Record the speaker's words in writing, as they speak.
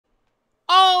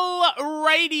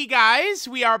Alrighty, guys,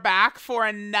 we are back for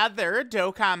another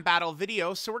Dokkan battle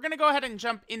video. So we're going to go ahead and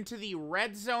jump into the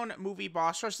Red Zone movie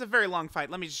boss rush. It's a very long fight.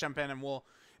 Let me just jump in and we'll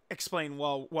explain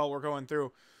while we're going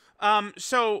through.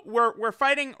 So we're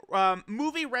fighting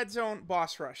movie Red Zone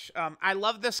boss rush. I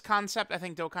love this concept. I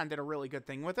think Dokkan did a really good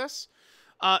thing with this.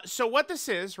 So what this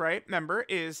is, right, remember,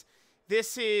 is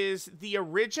this is the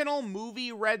original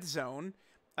movie Red Zone.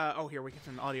 Oh, here, we can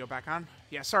turn the audio back on.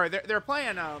 Yeah, sorry, they're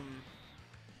playing,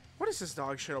 what is this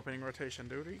dog shit opening rotation,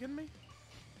 dude? Are you kidding me?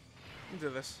 Let me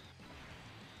do this.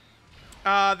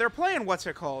 They're playing, what's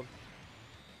it called?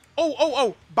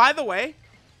 Oh, by the way,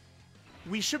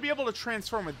 we should be able to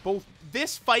transform with both.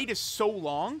 This fight is so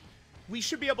long, we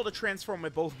should be able to transform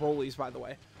with both Broly's, by the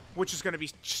way, which is going to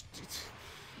be just,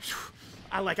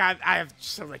 I have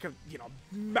just like a, you know,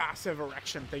 massive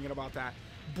erection thinking about that.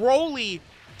 Broly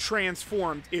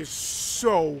transformed is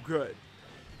so good.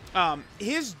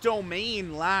 His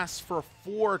domain lasts for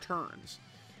 4 turns.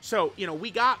 So, you know, we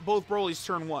got both Broly's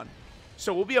turn 1.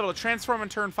 So we'll be able to transform in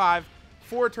turn 5.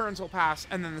 4 turns will pass,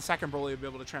 and then the second Broly will be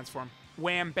able to transform.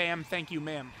 Wham, bam, thank you,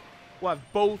 ma'am. We'll have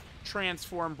both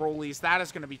transform Broly's. That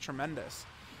is going to be tremendous.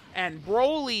 And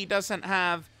Broly doesn't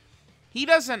have... He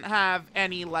doesn't have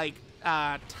any, like,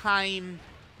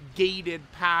 time-gated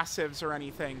passives or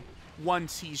anything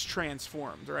once he's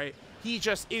transformed, right? He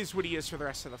just is what he is for the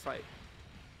rest of the fight.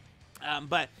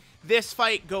 But this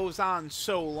fight goes on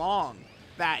so long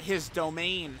that his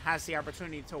domain has the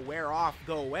opportunity to wear off,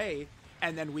 go away,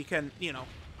 and then we can, you know,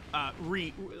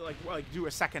 do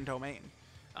a second domain.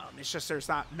 It's just there's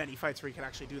not many fights where you can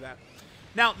actually do that.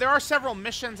 Now, there are several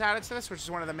missions added to this, which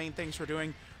is one of the main things we're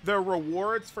doing. The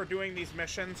rewards for doing these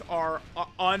missions are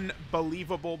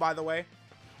unbelievable, by the way.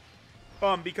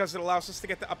 Because it allows us to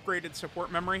get the upgraded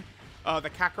support memory.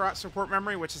 The Kakarot support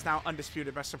memory, which is now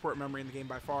undisputed best support memory in the game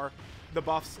by far. The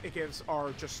buffs it gives are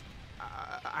just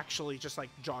actually just like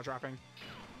jaw-dropping.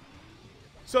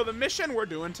 So the mission we're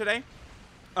doing today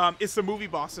is the movie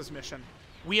bosses mission.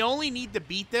 We only need to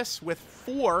beat this with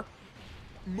 4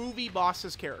 movie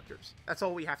bosses characters. That's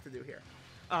all we have to do here.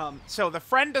 So the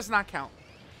friend does not count.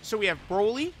 So we have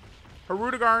Broly,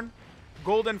 Hirudegarn,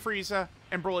 Golden Frieza,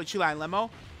 and Broly Chulai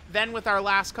Lemo. Then with our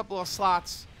last couple of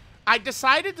slots, I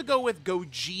decided to go with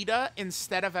Gogeta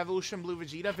instead of Evolution Blue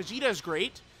Vegeta. Vegeta is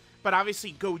great, but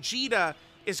obviously Gogeta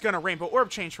is going to Rainbow Orb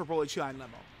change for Broly Chulai Lemo.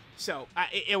 So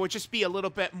it would just be a little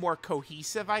bit more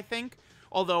cohesive, I think.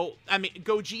 Although, I mean,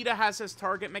 Gogeta has his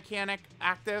target mechanic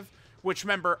active, which,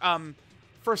 remember,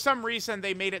 for some reason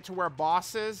they made it to where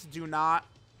bosses do not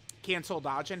cancel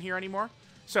dodge in here anymore.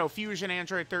 So Fusion,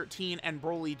 Android 13, and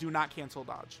Broly do not cancel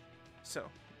dodge. So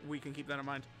we can keep that in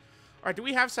mind. All right, do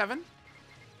we have 7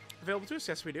 available to us?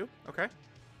 Yes, we do. Okay.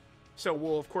 So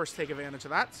we'll, of course, take advantage of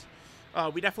that.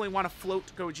 We definitely want to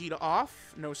float Gogeta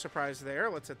off. No surprise there.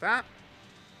 Let's hit that.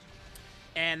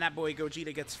 And that boy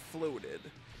Gogeta gets floated.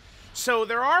 So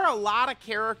there are a lot of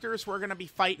characters we're going to be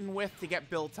fighting with to get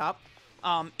built up.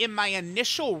 In my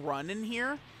initial run in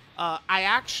here, I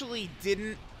actually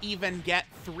didn't even get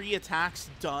 3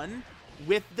 attacks done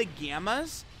with the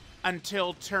Gammas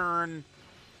until turn...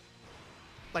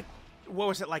 what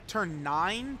was it, like turn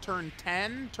 9, turn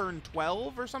 10, turn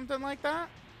 12, or something like that?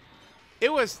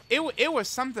 It was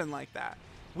something like that.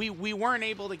 We weren't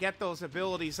able to get those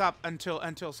abilities up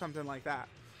until something like that.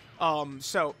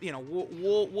 So you know,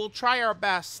 we'll try our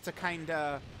best to kind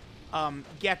of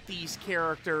get these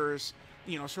characters,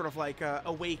 you know, sort of like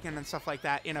awaken and stuff like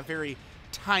that in a very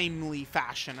timely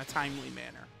fashion, a timely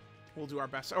manner. We'll do our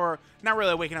best, or not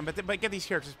really awaken them, but get these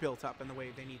characters built up in the way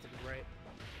they need to be, right?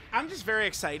 I'm just very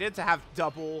excited to have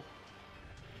double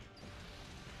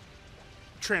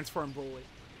transform Broly.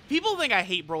 People think I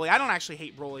hate Broly. I don't actually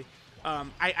hate Broly.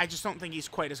 I just don't think he's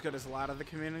quite as good as a lot of the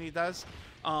community does.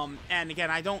 And again,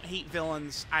 I don't hate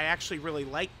villains. I actually really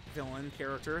like villain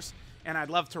characters, and I'd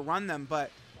love to run them.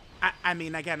 But, I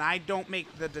mean, again, I don't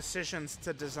make the decisions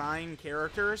to design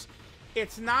characters.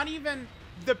 It's not even...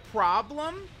 The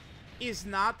problem is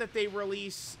not that they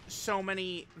release so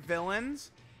many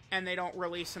villains and they don't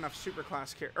release enough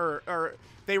superclass characters, or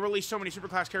they release so many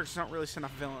superclass characters and don't release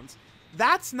enough villains.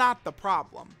 That's not the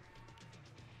problem.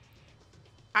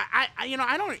 You know,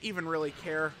 I don't even really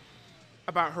care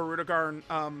about Hirudegarn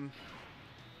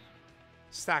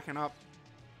stacking up.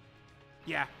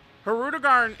 Yeah,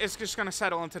 Hirudegarn is just gonna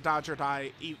settle into dodge or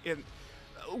die.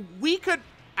 We could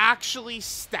actually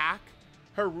stack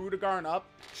Hirudegarn up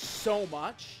so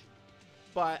much,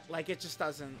 but like it just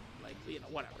doesn't, like, you know,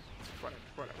 whatever.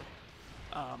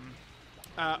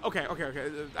 Okay.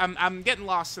 I'm getting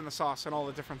lost in the sauce and all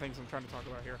the different things I'm trying to talk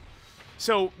about here.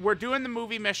 So we're doing the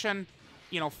movie mission,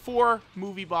 you know, 4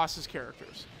 movie bosses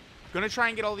characters. Gonna try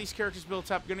and get all these characters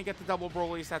built up. Gonna get the double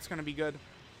Brolys. That's gonna be good.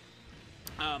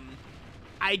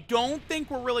 I don't think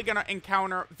we're really gonna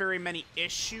encounter very many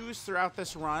issues throughout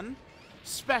this run.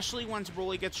 Especially once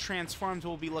Broly gets transformed,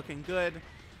 we'll be looking good.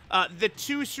 The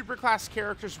 2 superclass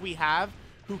characters we have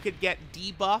who could get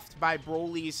debuffed by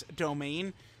Broly's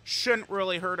domain shouldn't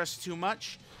really hurt us too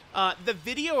much. The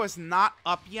video is not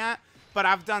up yet, but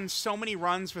I've done so many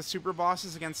runs with super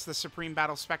bosses against the Supreme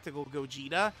Battle Spectacle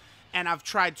Gogeta, and I've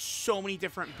tried so many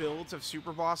different builds of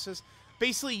super bosses.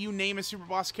 Basically, you name a super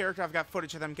boss character, I've got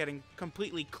footage of them getting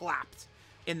completely clapped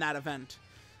in that event.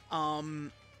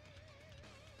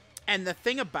 And the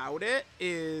thing about it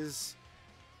is,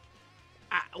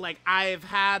 I've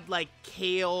had, like,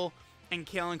 Kale and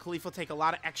Caulifla take a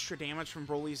lot of extra damage from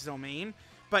Broly's domain,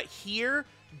 but here,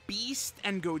 Beast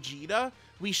and Gogeta,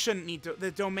 we shouldn't need to.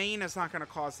 The domain is not going to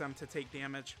cause them to take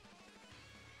damage.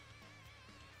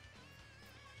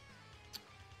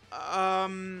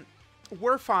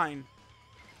 We're fine.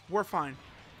 We're fine.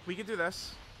 We can do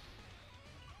this.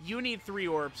 You need 3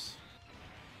 orbs.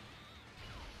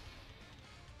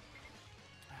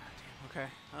 Okay.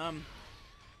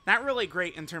 Not really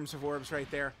great in terms of orbs right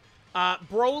there.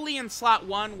 Broly in slot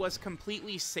 1 was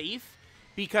completely safe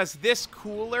because this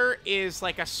cooler is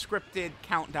like a scripted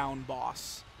countdown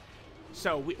boss.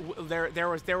 So there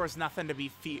was nothing to be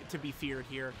feared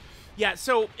here. Yeah,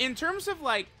 so in terms of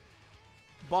like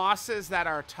bosses that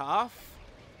are tough,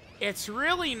 it's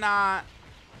really not.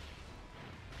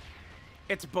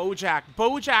 It's Bojack.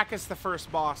 Bojack is the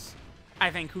first boss I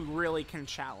think who really can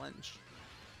challenge.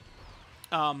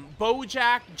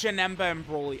 Bojack, Janemba, and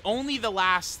Broly. Only the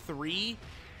last 3,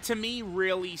 to me,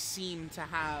 really seem to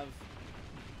have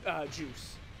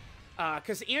juice.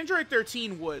 Because Android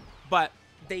 13 would, but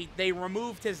they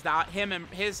removed him and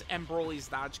Broly's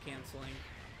dodge canceling.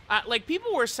 Like,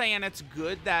 people were saying it's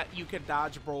good that you could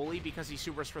dodge Broly because he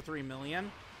supers for 3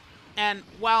 million. And,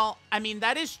 well, I mean,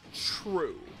 that is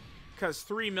true. Because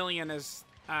 3 million is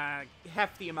a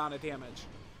hefty amount of damage.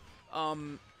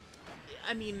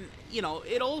 I mean, you know,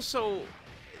 it also...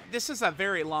 This is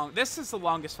the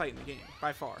longest fight in the game,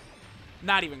 by far.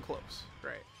 Not even close,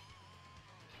 right?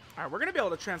 Alright, we're going to be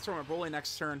able to transform a Broly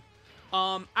next turn.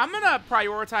 I'm going to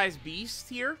prioritize Beast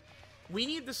here. We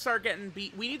need to start getting...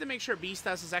 We need to make sure Beast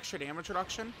has his extra damage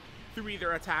reduction through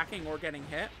either attacking or getting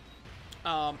hit.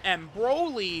 And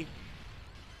Broly...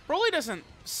 Broly doesn't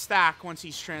stack once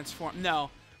he's transformed.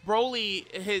 No.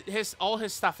 Broly, all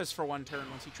his stuff is for 1 turn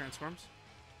once he transforms.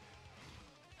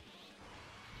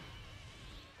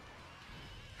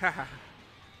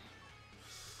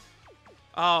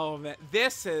 Oh man,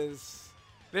 this is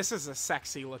a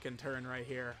sexy looking turn right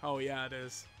here. Oh yeah, it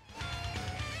is.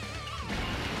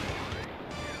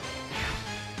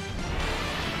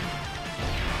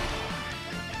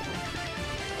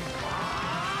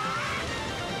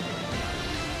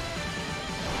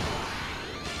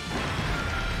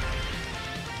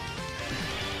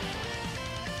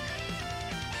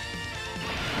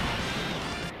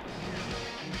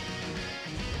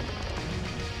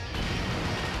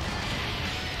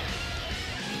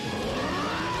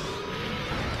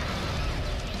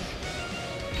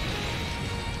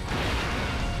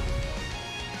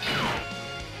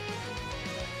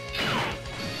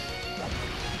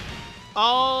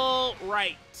 All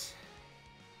right.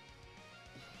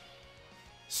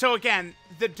 So again,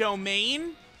 the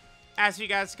domain, as you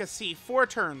guys can see, 4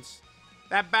 turns.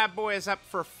 That bad boy is up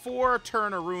for 4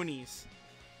 turn-a-roonies.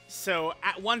 So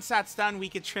once that's done, we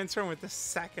can transform with the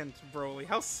 2nd Broly.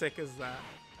 How sick is that?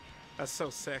 That's so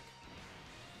sick.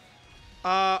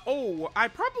 Oh, I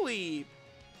probably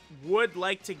would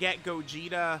like to get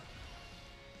Gogeta.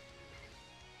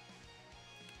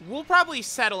 We'll probably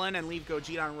settle in and leave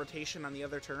Gogeta on rotation on the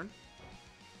other turn.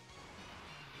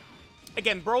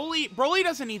 Again, Broly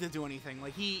doesn't need to do anything.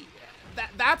 Like,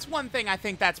 that's one thing I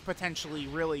think that's potentially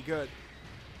really good.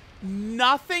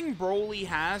 Nothing Broly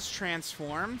has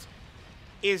transformed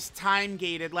is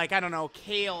time-gated. Like, I don't know,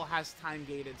 Kale has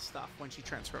time-gated stuff when she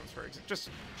transforms, for example.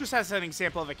 Just as an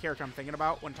example of a character I'm thinking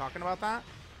about when talking about that.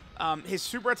 His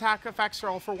super attack effects are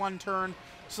all for 1 turn.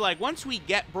 So, like, once we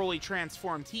get Broly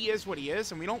transformed, he is what he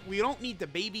is, and we don't need to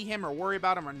baby him or worry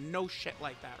about him or no shit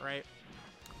like that, right?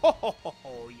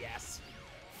 Oh, yes.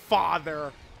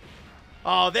 Father.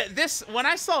 Oh, when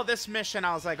I saw this mission,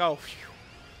 I was like, oh, phew.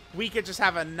 We could just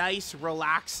have a nice,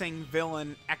 relaxing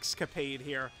villain escapade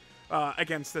here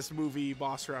against this movie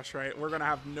boss rush, right? We're going to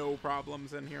have no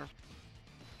problems in here.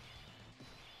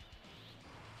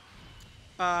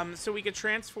 So we could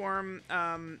transform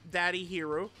Daddy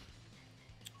Hero.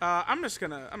 I'm just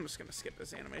gonna skip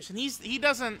this animation. He's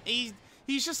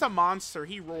just a monster.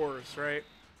 He roars, right?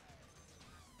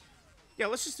 Yeah,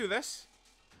 let's just do this.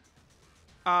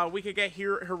 We could get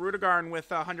Hirudegarn with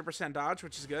 100% dodge,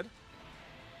 which is good.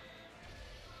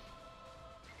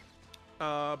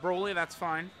 Broly, that's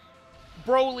fine.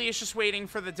 Broly is just waiting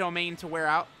for the domain to wear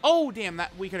out. Oh, damn,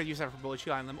 that we could have used that for Bullet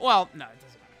Shield Island. Well, no, it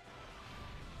doesn't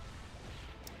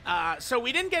matter. So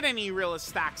we didn't get any real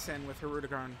stacks in with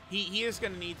Hirudegarn. He is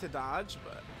going to need to dodge,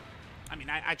 but I mean,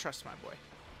 I trust my boy.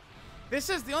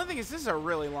 The only thing is, this is a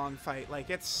really long fight. Like,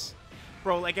 it's,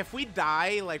 bro, like, if we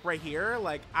die, like, right here,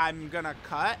 like, I'm going to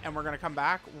cut, and we're going to come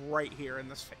back right here in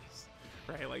this phase.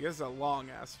 Right? Like, this is a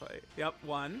long-ass fight. Yep,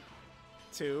 1,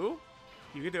 2,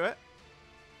 you can do it.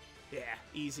 Yeah,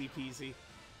 easy peasy.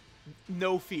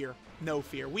 No fear. No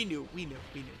fear. We knew.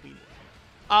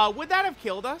 Would that have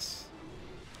killed us?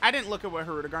 I didn't look at what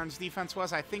Hirudegarn's defense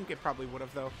was. I think it probably would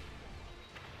have, though.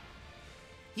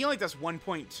 He only does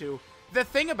 1.2. The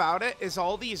thing about it is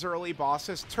all these early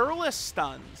bosses, Turles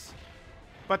stuns,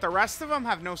 but the rest of them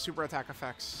have no super attack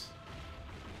effects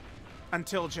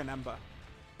until Janemba.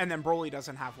 And then Broly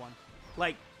doesn't have one.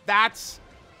 Like, that's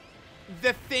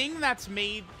the thing that's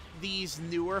made these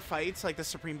newer fights, like the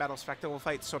Supreme Battle Spectacle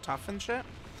fights, so tough and shit,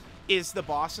 is the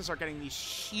bosses are getting these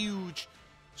huge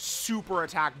super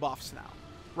attack buffs now.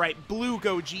 Right? Blue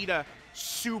Gogeta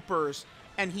supers,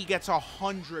 and he gets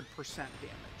 100% damage.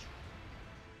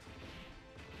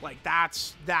 Like,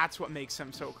 that's what makes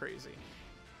him so crazy.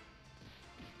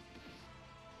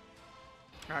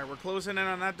 Alright, we're closing in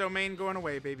on that domain going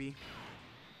away, baby.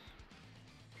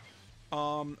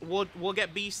 We'll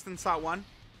get Beast in slot 1.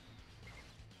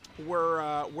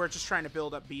 We're just trying to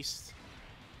build up Beast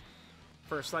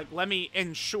first. Like, let me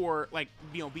ensure, like,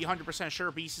 you know, be 100%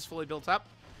 sure Beast is fully built up.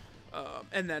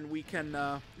 And then we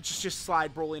can just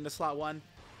slide Broly into slot 1.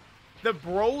 The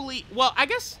Broly, well, I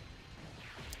guess,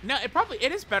 no,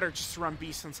 it is better just to run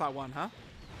Beast in slot 1, huh?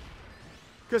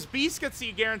 Because Beast gets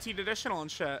the guaranteed additional and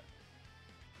shit.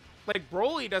 Like,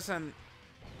 Broly doesn't.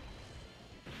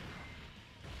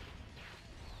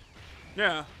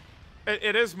 Yeah.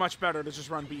 It is much better to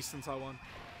just run Beast in slot 1.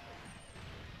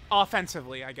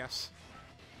 Offensively, I guess.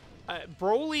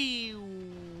 Broly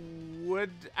would...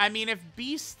 I mean, if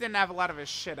Beast didn't have a lot of his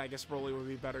shit, I guess Broly would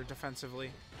be better defensively.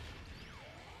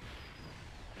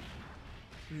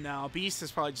 No, Beast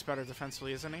is probably just better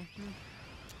defensively, isn't he?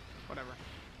 Whatever.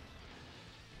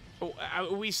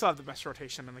 Oh, we still have the best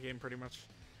rotation in the game, pretty much.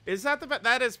 Is that the best?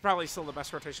 That is probably still the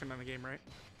best rotation in the game, right?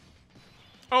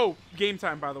 Oh, game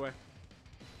time, by the way.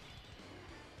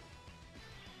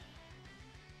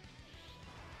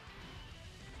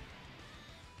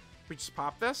 We just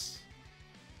pop this?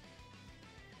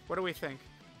 What do we think?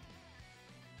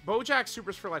 Bojack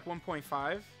supers for like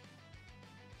 1.5.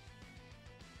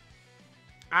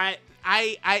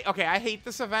 Okay, I hate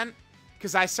this event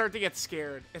because I start to get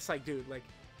scared. It's like, dude, like,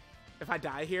 if I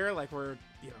die here, like, we're,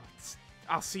 you know,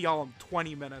 I'll see y'all in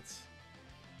 20 minutes.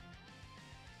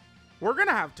 We're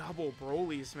gonna have double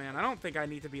Brolys, man. I don't think I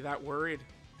need to be that worried.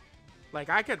 Like,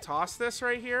 I could toss this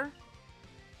right here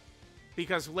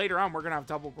because later on we're gonna have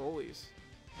double Brolys.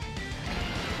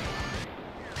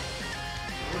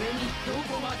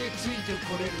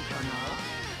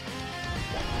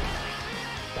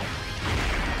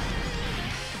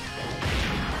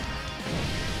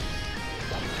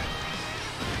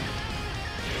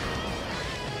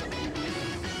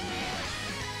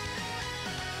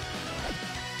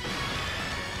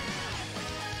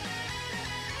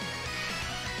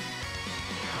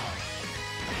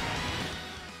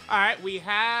 Alright, we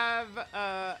have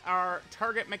our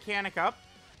target mechanic up.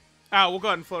 We'll go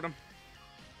ahead and float him.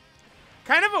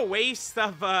 Kind of a waste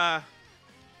of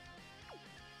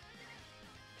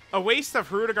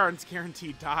Hirudegarn's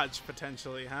guaranteed dodge,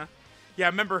 potentially, huh? Yeah,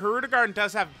 remember, Hirudegarn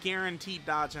does have guaranteed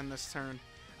dodge on this turn.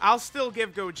 I'll still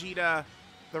give Gogeta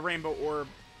the Rainbow Orb.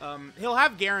 He'll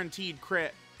have guaranteed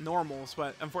crit normals,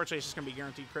 but unfortunately it's just going to be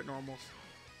guaranteed crit normals.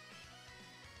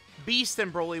 Beast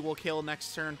and Broly will kill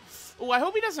next turn. Oh, I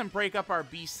hope he doesn't break up our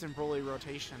Beast and Broly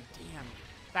rotation. Damn,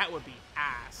 that would be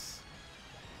ass.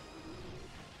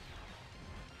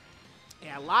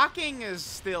 Yeah, locking is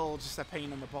still just a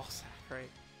pain in the ballsack,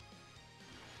 right?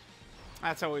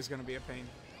 That's always going to be a pain.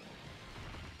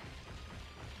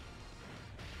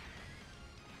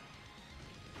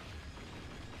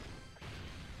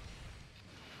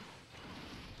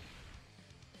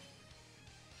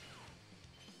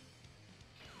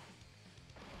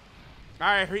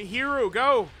 Alright, Hiru,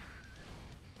 go!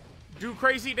 Do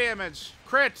crazy damage.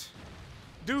 Crit!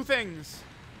 Do things.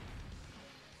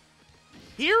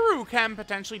 Hiru can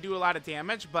potentially do a lot of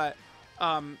damage, but,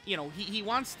 you know, he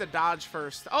wants to dodge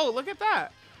first. Oh, look at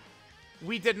that!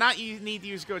 We did not need to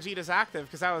use Gogeta's active,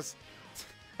 because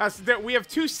that We have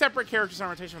two separate characters on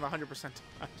rotation with 100%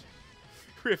 dodge.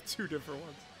 We have two different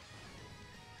ones.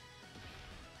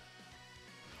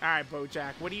 Alright,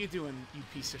 Bojack, what are you doing, you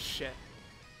piece of shit?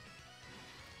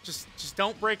 Just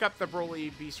don't break up the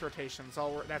Broly Beast rotation.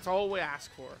 That's all we ask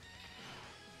for.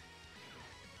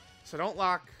 So don't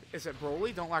lock... Is it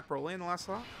Broly? Don't lock Broly in the last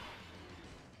slot?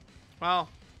 Well,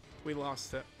 we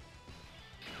lost it.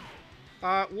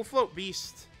 We'll float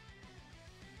Beast.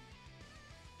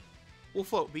 We'll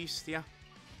float Beast, yeah.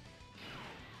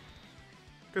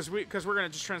 Because we're gonna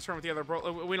just transform with the other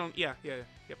Broly. We don't... Yeah, yep.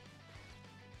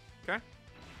 Okay.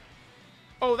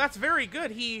 Oh, that's very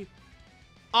good.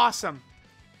 Awesome.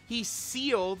 He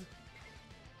sealed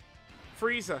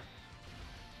Frieza.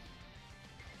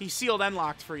 He sealed and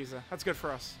locked Frieza. That's good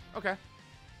for us. Okay.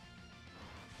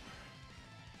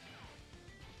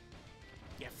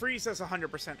 Yeah, Frieza's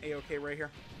 100% A-OK right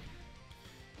here.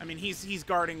 I mean, he's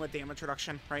guarding with damage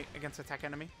reduction, right, against a tech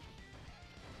enemy.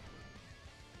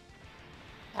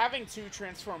 Having two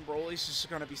transform Broly's is just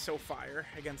going to be so fire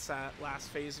against that last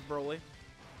phase of Broly.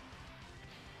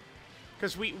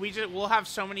 Because we'll have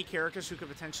so many characters who could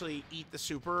potentially eat the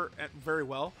super very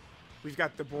well. We've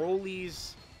got the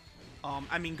Broly's.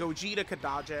 I mean, Gogeta could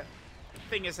dodge it.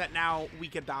 Thing is that now we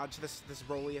could dodge this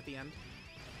Broly at the end.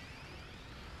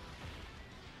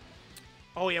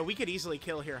 Oh, yeah, we could easily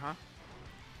kill here,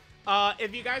 huh?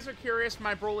 If you guys are curious,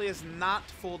 my Broly is not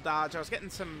full dodge. I was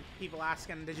getting some people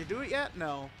asking, did you do it yet?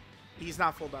 No. He's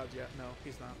not full dodge yet. No,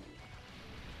 he's not.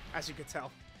 As you could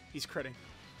tell, he's critting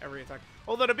every attack.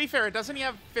 Although, to be fair, doesn't he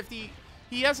have 50...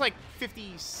 He has, like,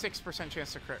 56%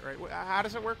 chance to crit, right? How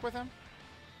does it work with him?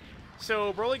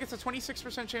 So, Broly gets a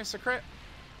 26% chance to crit.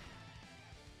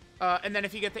 And then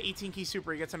if you get the 18-key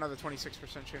super, he gets another 26%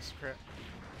 chance to crit.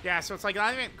 Yeah, so it's like,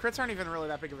 crits aren't even really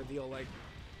that big of a deal. Like,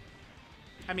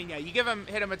 I mean, yeah, you hit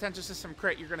him attention system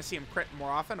crit, you're going to see him crit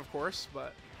more often, of course,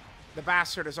 but the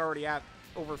bastard is already at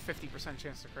over 50%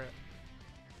 chance to crit.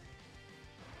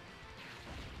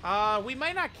 We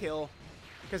might not kill,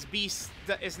 because Beast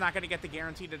is not going to get the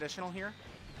guaranteed additional here.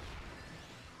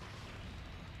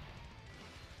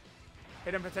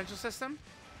 Hidden potential system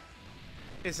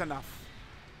is enough.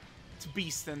 It's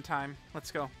Beast in time.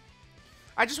 Let's go.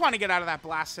 I just want to get out of that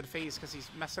blasted phase because he's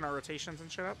messing our rotations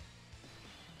and shit up.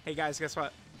 Hey guys, guess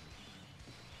what?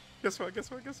 Guess what?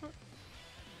 Guess what? Guess what?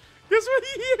 Guess what?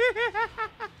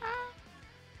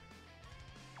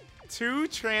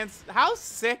 Yeah! How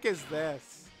sick is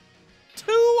this?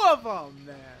 2 of them,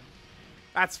 man.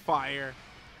 That's fire.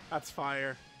 That's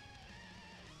fire.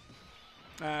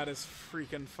 That is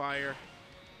freaking fire.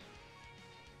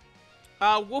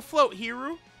 We'll float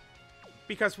Hiru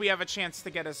because we have a chance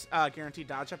to get his guaranteed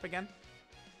dodge up again.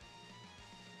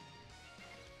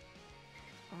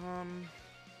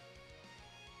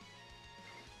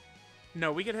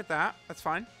 No, we could hit that. That's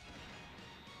fine.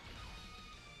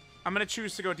 I'm going to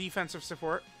choose to go defensive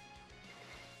support.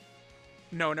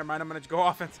 No, never mind. I'm going to go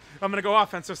offense. I'm going to go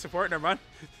offensive support. Never mind.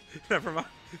 Never mind.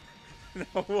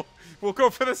 No, we'll go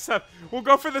for the 7. We'll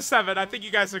go for the 7. I think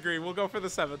you guys agree. We'll go for the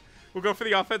 7. We'll go for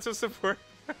the offensive support.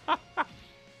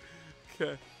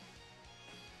 Okay.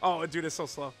 Oh, dude, it's so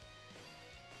slow.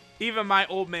 Even my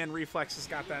old man reflexes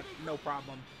got that. No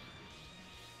problem.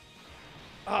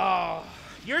 Oh,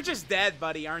 you're just dead,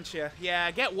 buddy, aren't you?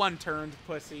 Yeah, get one turned,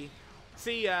 pussy.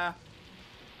 See ya.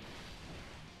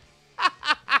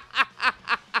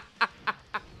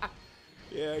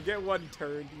 Yeah, get one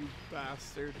turned, you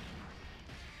bastard.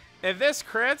 If this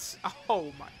crits,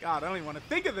 oh my god, I don't even want to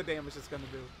think of the damage it's going to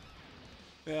do.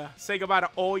 Yeah, say goodbye to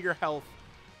all your health.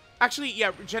 Actually,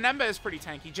 yeah, Janemba is pretty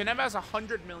tanky. Janemba has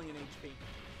 100 million HP.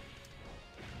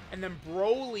 And then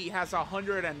Broly has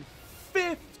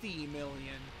 150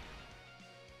 million.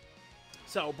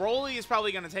 So Broly is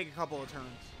probably going to take a couple of turns.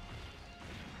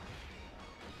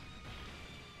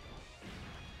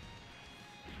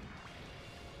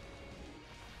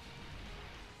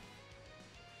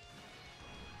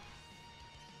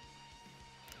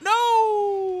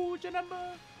 No!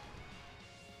 Janemba!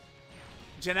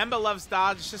 Janemba loves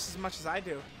dodge just as much as I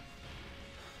do.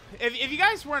 If you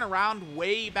guys weren't around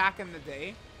way back in the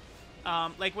day,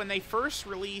 like when they first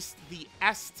released the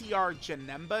STR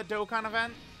Janemba Dokkan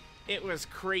event, it was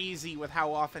crazy with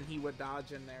how often he would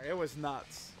dodge in there. It was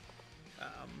nuts.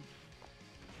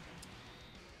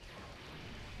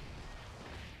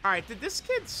 Alright, did this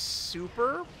kid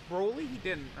super Broly? He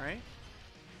didn't, right?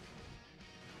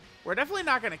 We're definitely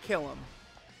not going to kill him.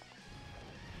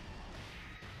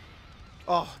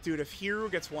 Oh, dude, if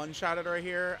Hiru gets one-shotted right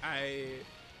here,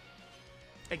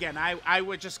 Again, I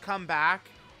would just come back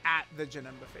at the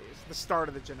Janemba phase. The start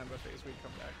of the Janemba phase, we'd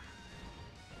come back.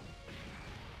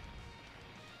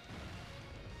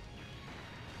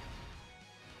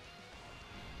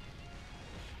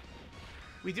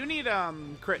 We do need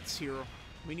crits here.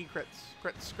 We need crits.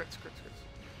 Crits.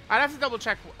 I'd have to double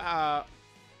check. Wow.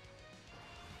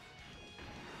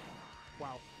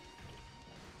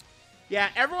 Yeah,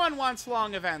 everyone wants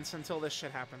long events until this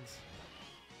shit happens.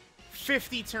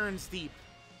 50 turns deep.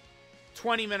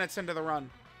 20 minutes into the run,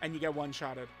 and you get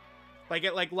one-shotted.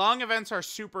 Like long events are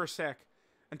super sick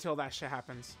until that shit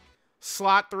happens.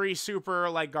 Slot 3 super,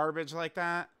 like, garbage like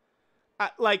that.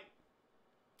 Like,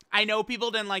 I know people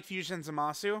didn't like Fusion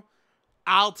Zamasu.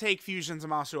 I'll take Fusion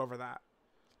Zamasu over that.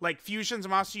 Like, Fusion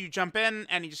Zamasu, you jump in,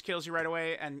 and he just kills you right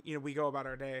away, and, you know, we go about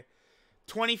our day.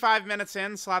 25 minutes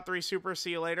in, slot 3 super,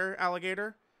 see you later,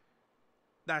 alligator.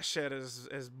 That shit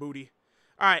is booty.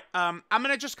 Alright, I'm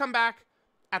gonna just come back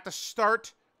at the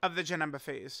start of the Janemba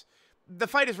phase. The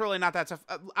fight is really not that tough.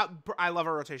 I love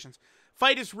our rotations.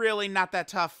 Fight is really not that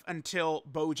tough until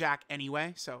Bojack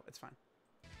anyway, so it's fine.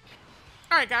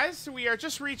 Alright guys, so we are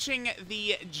just reaching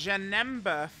the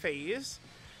Janemba phase.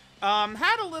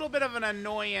 Had a little bit of an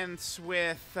annoyance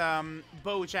with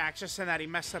Bojack, just in that he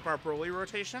messed up our Broly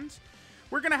rotations.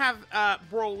 We're going to have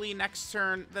Broly next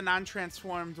turn, the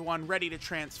non-transformed one, ready to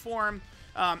transform.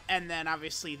 And then,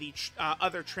 obviously, the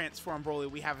other transformed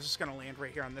Broly we have is just going to land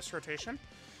right here on this rotation.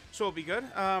 So it'll be good.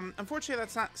 Unfortunately,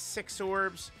 that's not 6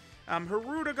 orbs.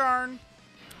 Hirudegarn,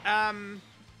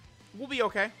 we'll be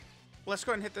okay. Let's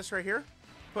go ahead and hit this right here.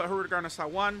 Put Hirudegarn in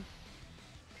slot 1.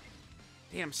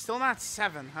 Damn, still not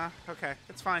 7, huh? Okay,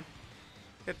 that's fine.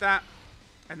 Hit that.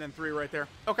 And then 3 right there.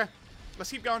 Okay,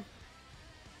 let's keep going.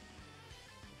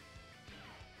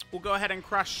 We'll go ahead and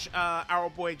crush our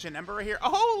boy Janemba right here.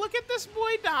 Oh, look at this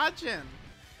boy dodging.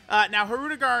 Now,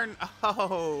 Hirudegarn...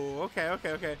 Oh,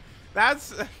 okay.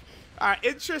 That's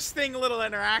interesting little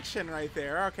interaction right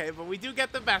there. Okay, but we do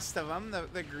get the best of him,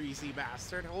 the greasy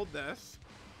bastard. Hold this.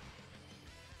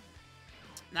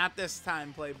 Not this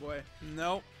time, Playboy.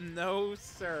 Nope. No,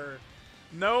 sir.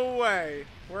 No way.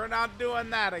 We're not doing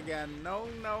that again.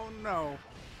 No.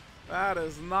 That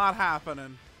is not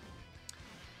happening.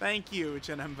 Thank you,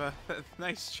 Janemba.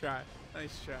 Nice try.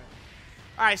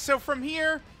 Alright, so from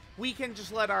here, we can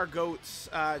just let our goats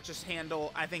just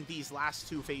handle, I think, these last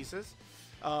 2 phases.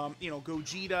 You know,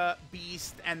 Gogeta,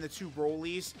 Beast, and the 2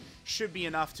 Brolys should be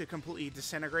enough to completely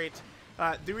disintegrate.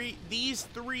 These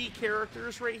 3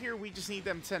 characters right here, we just need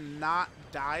them to not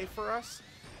die for us.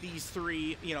 These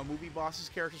 3, you know, movie bosses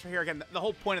characters right here. Again, the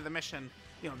whole point of the mission,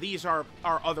 you know, these are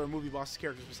our other movie bosses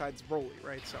characters besides Broly,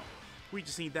 right? So we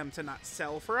just need them to not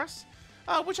sell for us,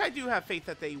 which I do have faith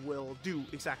that they will do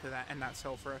exactly that and not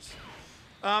sell for us.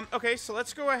 Okay, so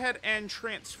let's go ahead and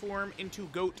transform into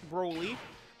Goat Broly.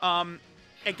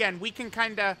 Again, we can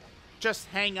kind of just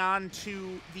hang on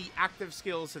to the active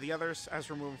skills of the others as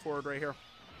we're moving forward right here.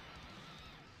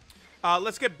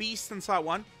 Let's get Beast in slot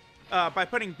 1. By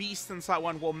putting Beast in slot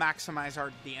 1, we'll maximize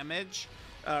our damage.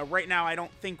 Right now, I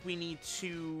don't think we need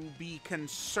to be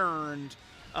concerned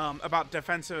about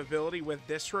defensive ability with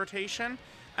this rotation.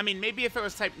 I mean, maybe if it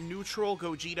was type neutral,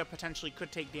 Gogeta potentially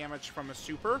could take damage from a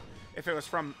super. If it was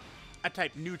from a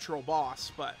type neutral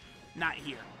boss, but not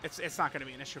here. It's not going to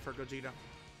be an issue for Gogeta.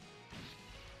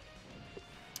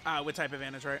 With type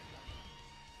advantage, right?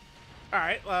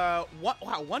 Alright, wow,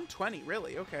 120,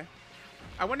 really? Okay.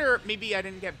 I wonder, maybe I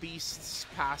didn't get Beast's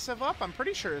passive up? I'm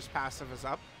pretty sure his passive is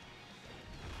up.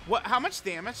 How much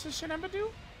damage does Janemba do?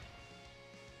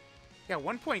 Yeah,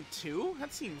 1.2?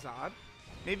 That seems odd.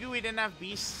 Maybe we didn't have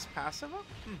Beast's passive up?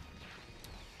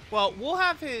 Well, we'll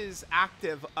have his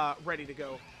active ready to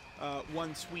go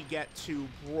once we get to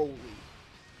Broly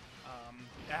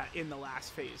in the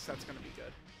last phase. That's going to be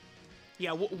good.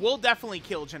 Yeah, we'll definitely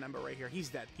kill Janemba right here. He's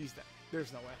dead.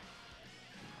 There's no way.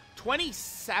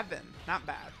 27. Not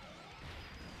bad.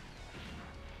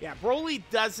 Yeah, Broly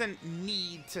doesn't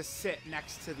need to sit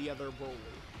next to the other Broly.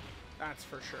 That's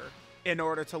for sure. In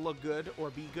order to look good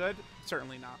or be good,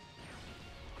 certainly not.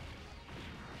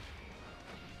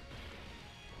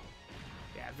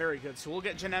 Yeah, very good. So we'll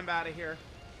get Janemba out of here.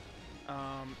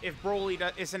 If Broly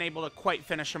isn't able to quite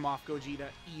finish him off, Gogeta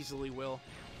easily will.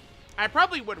 I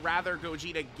probably would rather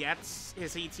Gogeta gets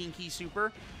his 18 key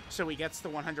super, so he gets the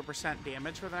 100%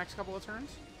 damage for the next couple of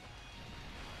turns.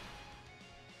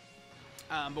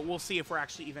 But we'll see if we're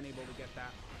actually even able to get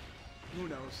that. Who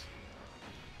knows?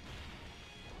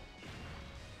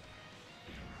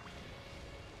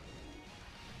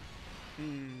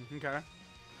 Okay.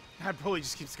 That Broly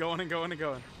just keeps going and going and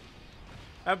going.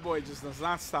 That boy just does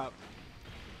not stop.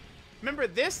 Remember,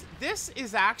 this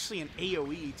is actually an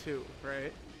AoE too,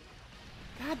 right?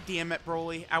 God damn it,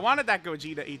 Broly. I wanted that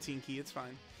Gogeta 18 key. It's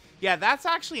fine. Yeah, that's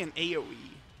actually an AoE.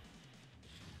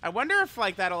 I wonder if,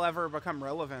 like, that'll ever become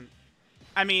relevant.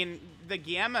 I mean, the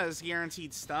Gamma's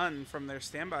guaranteed stun from their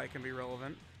standby can be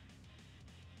relevant.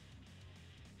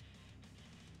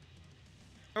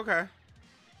 Okay.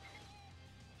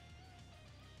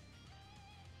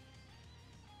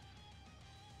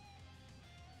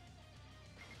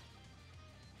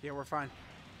 Yeah, we're fine.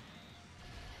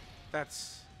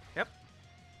 That's... Yep.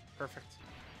 Perfect.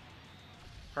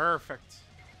 Perfect.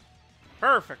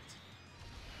 Perfect.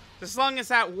 As long as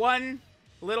that one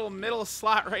little middle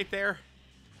slot right there.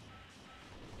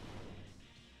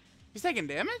 He's taking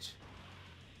damage?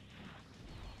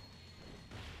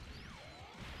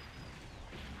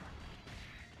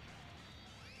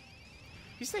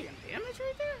 He's taking damage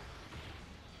right there?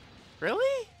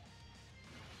 Really?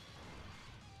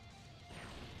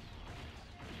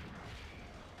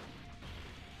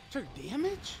 Took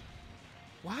damage?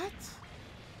 What?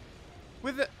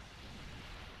 With the...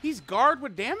 He's guard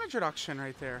with damage reduction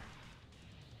right there.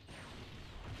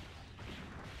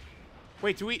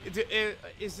 Wait,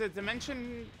 is the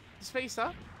dimension space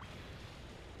up?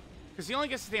 Because he only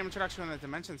gets the damage reduction when the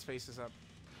dimension space is up.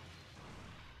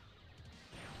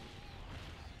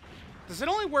 Does it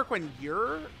only work when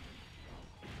you're...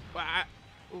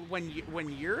 when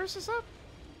yours is up?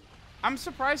 I'm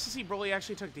surprised to see Broly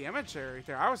actually took damage there right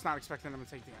there. I was not expecting him to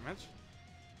take damage.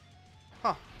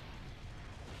 Huh.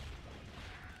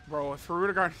 Bro, if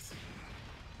Faruda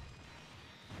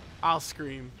I'll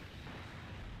scream.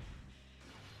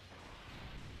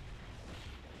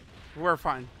 We're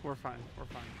fine. We're fine. We're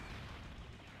fine.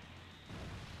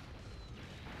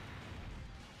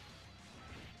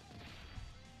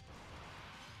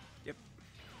 Yep.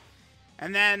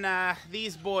 And then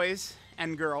these boys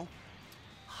and girl,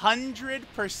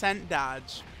 100%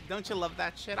 dodge. Don't you love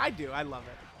that shit? I do. I love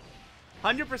it.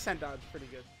 100% dodge. Pretty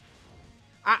good.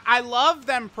 I love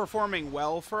them performing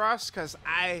well for us because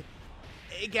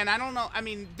again, I don't know. I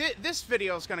mean, this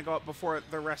video is going to go up before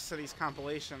the rest of these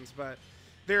compilations, but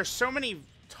there's so many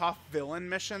tough villain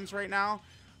missions right now.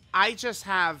 I just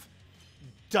have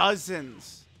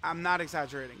dozens, I'm not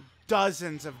exaggerating,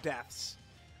 dozens of deaths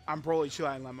on Broly,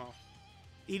 Chulai, and Lemo.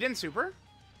 He didn't super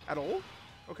at all?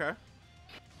 Okay.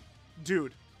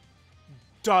 Dude,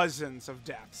 dozens of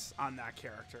deaths on that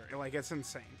character. Like, it's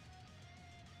insane.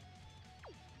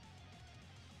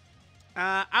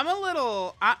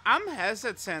 I'm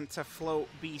hesitant to float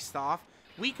Beast off.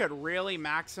 We could really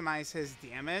maximize his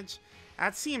damage.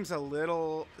 That seems a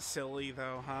little silly,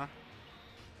 though, huh?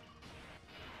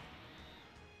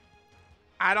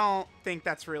 I don't think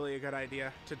that's really a good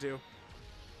idea to do.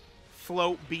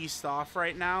 Float Beast off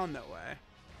right now? No way.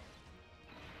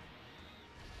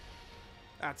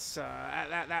 That's,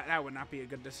 that would not be a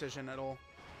good decision at all.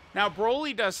 Now,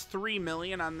 Broly does 3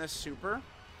 million on this super,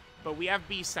 but we have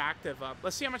Beast active up.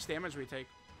 Let's see how much damage we take.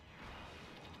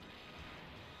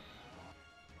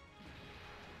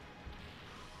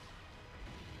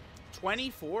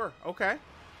 $24. Okay.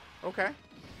 Okay.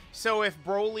 So if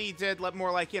Broly did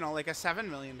more like, you know, like a 7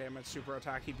 million damage super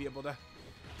attack, he'd be able to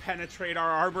penetrate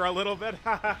our arbor a little bit.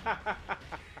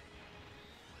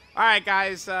 Alright,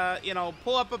 guys. You know,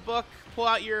 pull up a book. Pull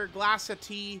out your glass of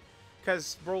tea,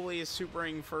 because Broly is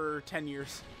supering for 10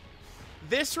 years.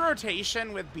 This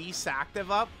rotation with Beast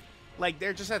active up, like,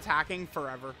 they're just attacking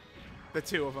forever. The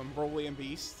two of them, Broly and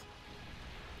Beast.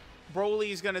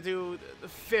 Broly's going to do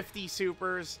 50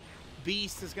 supers.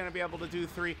 Beast is going to be able to do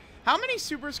 3. How many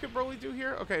supers could Broly do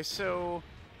here? Okay, so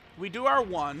we do our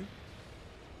 1.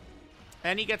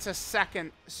 And he gets a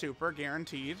second super,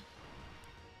 guaranteed.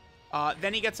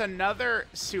 Then he gets another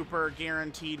super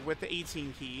guaranteed with the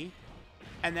 18 key.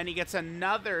 And then he gets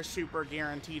another super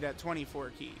guaranteed at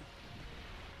 24 key.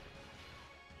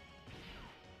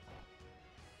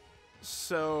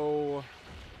 So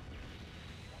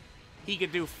he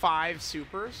could do 5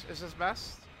 supers is his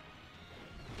best.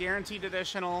 Guaranteed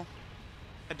additional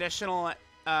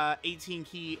at 18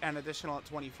 key, and additional at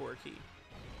 24 key.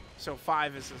 So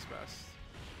 5 is his best.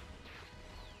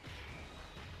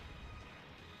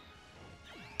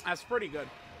 That's pretty good.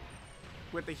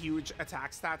 With the huge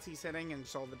attack stats he's hitting and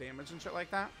just all the damage and shit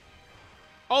like that.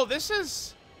 Oh, this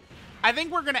is... I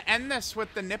think we're going to end this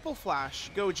with the nipple flash.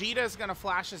 Gogeta is going to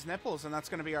flash his nipples, and that's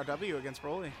going to be our W against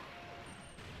Broly.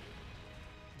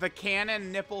 The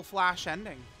canon nipple flash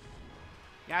ending.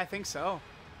 Yeah, I think so.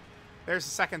 There's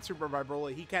the second super by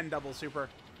Broly. He can double super.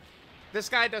 This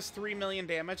guy does 3 million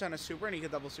damage on a super, and he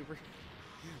can double super.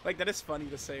 Like, that is funny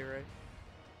to say, right?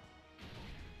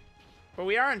 But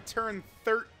we are on turn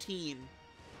 13.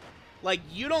 Like,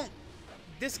 you don't...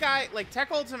 This guy... Like, Tech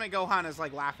Ultimate Gohan is,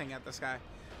 like, laughing at this guy.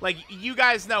 Like, you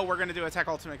guys know we're going to do a Tech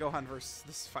Ultimate Gohan versus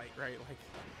this fight, right? Like,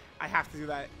 I have to do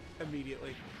that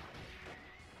immediately.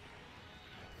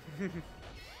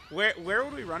 Where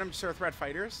would we run him? Just Earth Red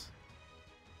Fighters?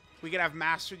 We could have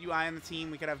Mastered UI on the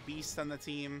team. We could have Beast on the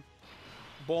team.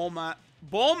 Bulma.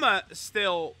 Bulma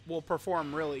still will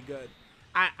perform really good.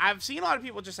 I've seen a lot of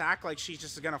people just act like she's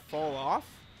just going to fall off.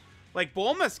 Like,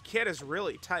 Bulma's kit is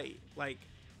really tight. Like,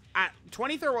 at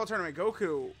 23rd World Tournament,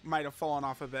 Goku might have fallen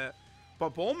off a bit.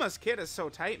 But Bulma's kit is so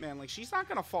tight, man. Like, she's not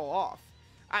going to fall off.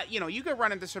 You know, you could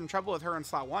run into some trouble with her in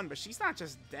slot 1, but she's not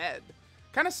just dead.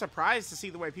 Kind of surprised to see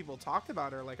the way people talked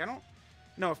about her. Like, I don't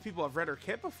know if people have read her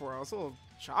kit before. I was a little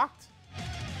shocked.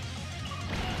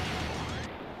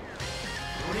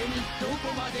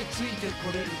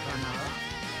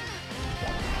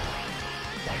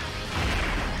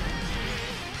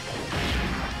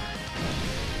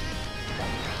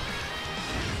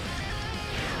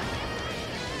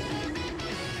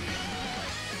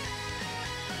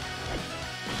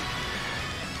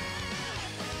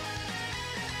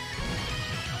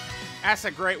 That's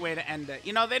a great way to end it.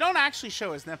 You know, they don't actually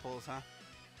show his nipples, huh?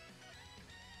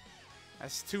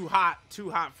 That's too hot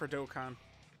for Dokkan.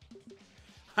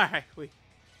 Alright,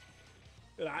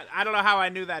 I don't know how I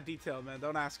knew that detail, man.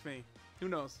 Don't ask me. Who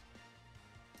knows?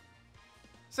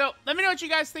 So, let me know what you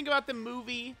guys think about the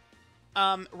movie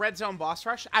Red Zone Boss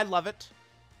Rush. I love it.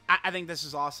 I think this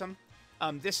is awesome.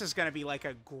 This is going to be like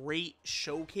a great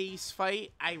showcase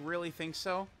fight. I really think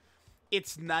so.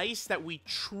 It's nice that we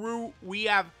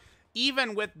have...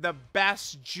 Even with the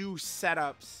best juice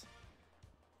setups,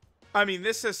 I mean,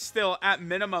 this is still at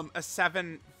minimum a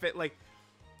 7 fit. Like,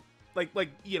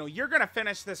 you know, you're gonna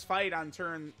finish this fight on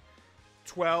turn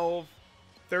 12,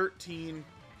 13,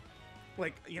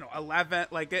 like, you know, 11.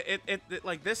 Like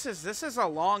like this is a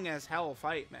long as hell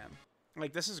fight, man.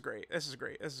 Like, this is great. This is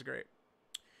great. This is great.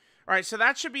 All right, so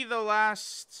that should be the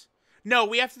last. No,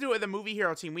 we have to do it with a movie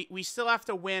hero team. We still have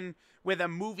to win with a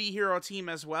movie hero team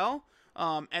as well.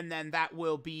 And then that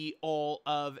will be all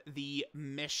of the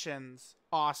missions.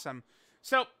 Awesome.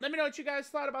 So, let me know what you guys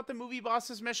thought about the movie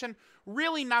bosses mission.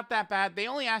 Really not that bad. They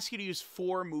only ask you to use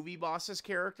 4 movie bosses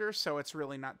characters, so it's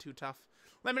really not too tough.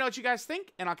 Let me know what you guys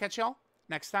think, and I'll catch y'all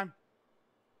next time.